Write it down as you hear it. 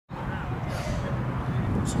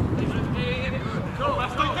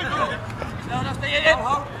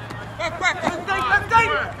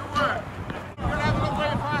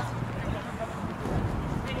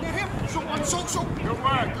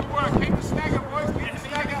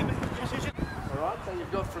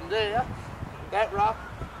From there, that ruck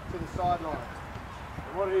to the sideline.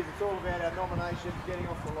 And what it is, it's all about our nomination, getting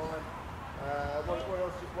off the line.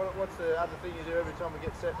 What's the other thing you do every time we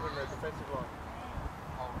get set from the defensive line?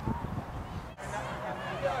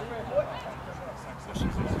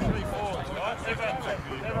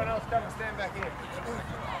 Everyone else come and stand back here.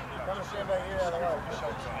 Come and stand back here out of the way.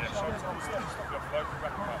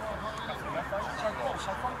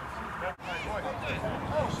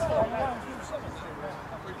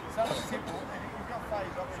 Something simple. You've got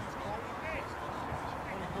phase options.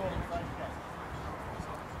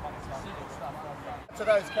 To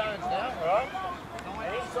those cones now, right?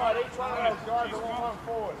 And inside each one of those guys are one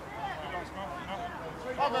forward.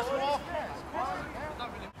 Oh, that's off.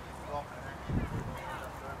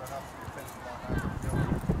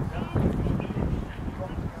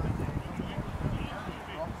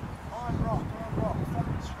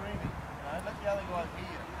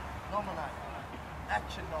 Nominate.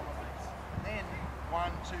 Action nominates. And then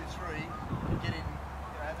 1, 2, 3 get in,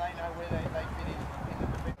 they know where they fit in the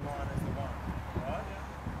defensive line as the one. Right?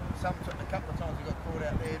 A couple of times we got caught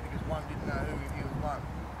out there because one didn't know who he was one.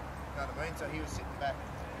 You know what I mean? So he was sitting back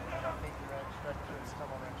and I think he ran straight through,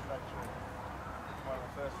 someone ran straight through. It's one of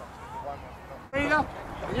the first ones. The one was Peter,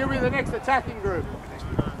 and you'll be the next attacking group.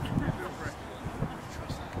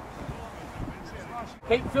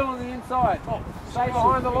 Keep filling the inside. Stay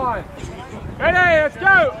behind the line. Ready, let's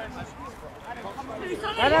go! No,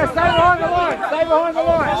 stay behind the line. Stay behind the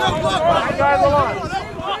line. Don't go over the line.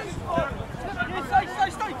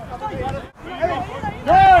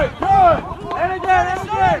 Good, good. And again.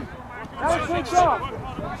 That was switched off.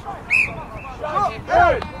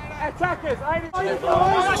 Good. Attackers.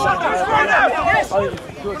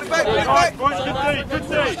 Good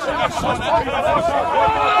D.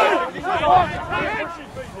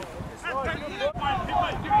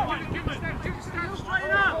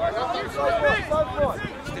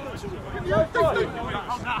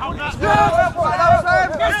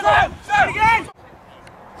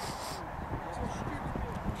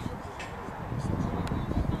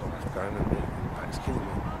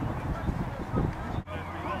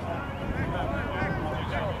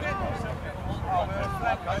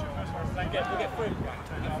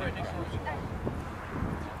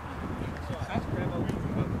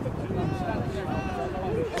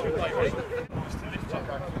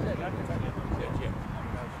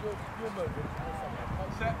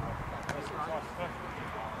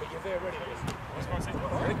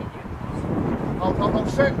 I'll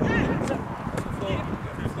set.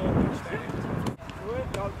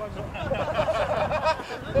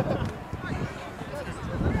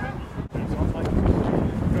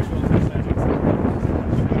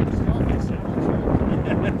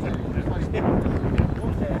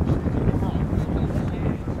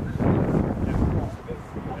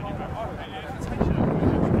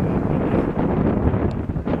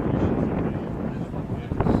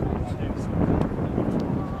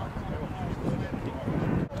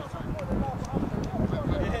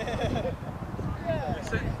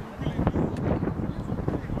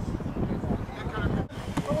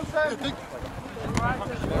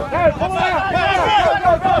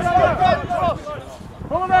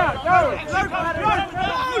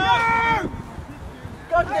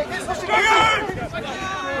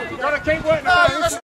 Keep working.